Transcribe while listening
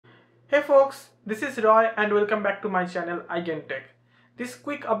Hey folks, this is Roy and welcome back to my channel iGainTech. This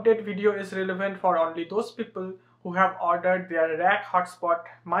quick update video is relevant for only those people who have ordered their RAK Hotspot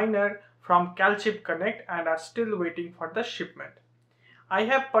miner from Calchip Connect and are still waiting for the shipment. I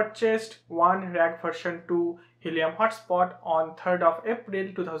have purchased one RAK version 2 Helium hotspot on 3rd of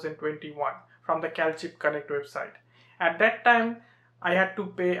April 2021 from the Calchip Connect website. At that time, I had to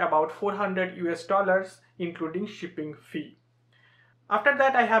pay about $400 including shipping fee. After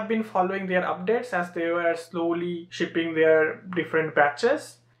that, I have been following their updates as they were slowly shipping their different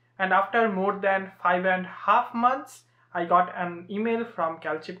batches. And after more than 5.5 months, I got an email from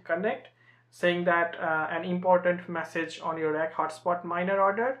Calchip Connect saying that an important message on your RAK hotspot miner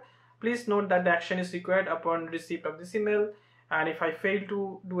order. Please note that the action is required upon receipt of this email, and if I fail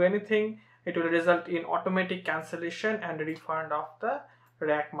to do anything, it will result in automatic cancellation and refund of the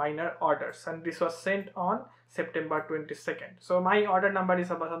RAK miner orders. And this was sent on September 22nd. So my order number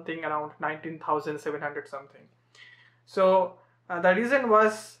is about something around 19,700 something. So the reason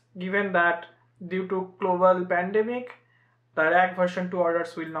was given that due to global pandemic, the RAK version 2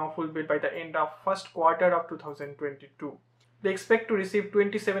 orders will now fulfill by the end of first quarter of 2022. They expect to receive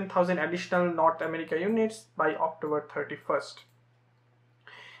 27,000 additional North America units by October 31st.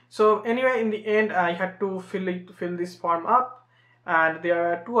 So anyway, in the end, I had to fill this form up, and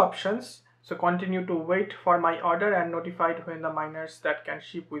there are two options. So continue to wait for my order and notified when the miners that can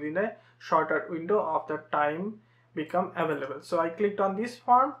ship within a shorter window of the time become available. So I clicked on this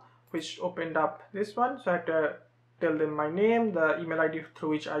form, which opened up this one. So I had to tell them my name, the email ID through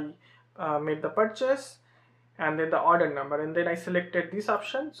which I made the purchase, and then the order number, and then I selected this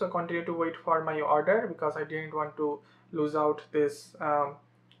option. So continue to wait for my order because I didn't want to lose out this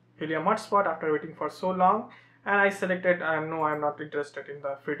Helium hotspot after waiting for so long. And I selected no, I'm not interested in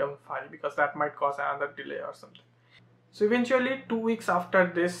the freedom file because that might cause another delay or something. So eventually 2 weeks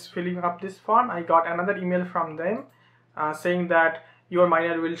after this filling up this form, I got another email from them saying that your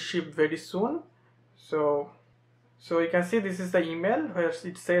miner will ship very soon. So you can see this is the email where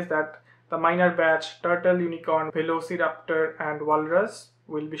it says that the miner batch Turtle, Unicorn, Velociraptor and Walrus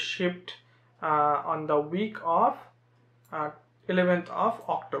will be shipped on the week of 11th of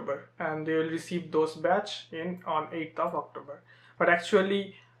October, and they will receive those batch on 8th of October. But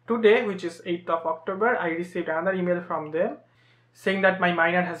actually today, which is 8th of October, I received another email from them saying that my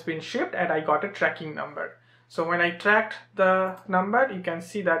miner has been shipped and I got a tracking number. So when I tracked the number, you can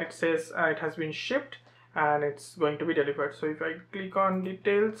see that it says it has been shipped and it's going to be delivered. So if I click on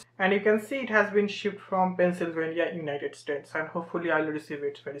details, and you can see it has been shipped from Pennsylvania, United States, and hopefully I'll receive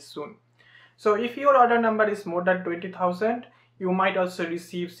it very soon. So if your order number is more than 20,000, you might also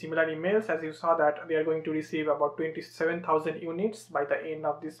receive similar emails, as you saw that they are going to receive about 27,000 units by the end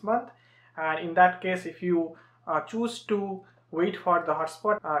of this month. And in that case, if you choose to wait for the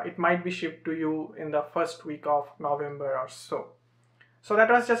hotspot, it might be shipped to you in the first week of November or so. So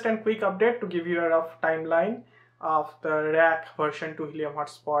that was just a quick update to give you a rough timeline of the RAK version 2 Helium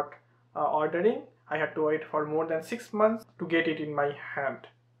hotspot ordering. I had to wait for more than 6 months to get it in my hand.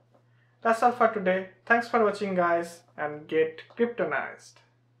 That's all for today. Thanks for watching guys, and get kryptonized.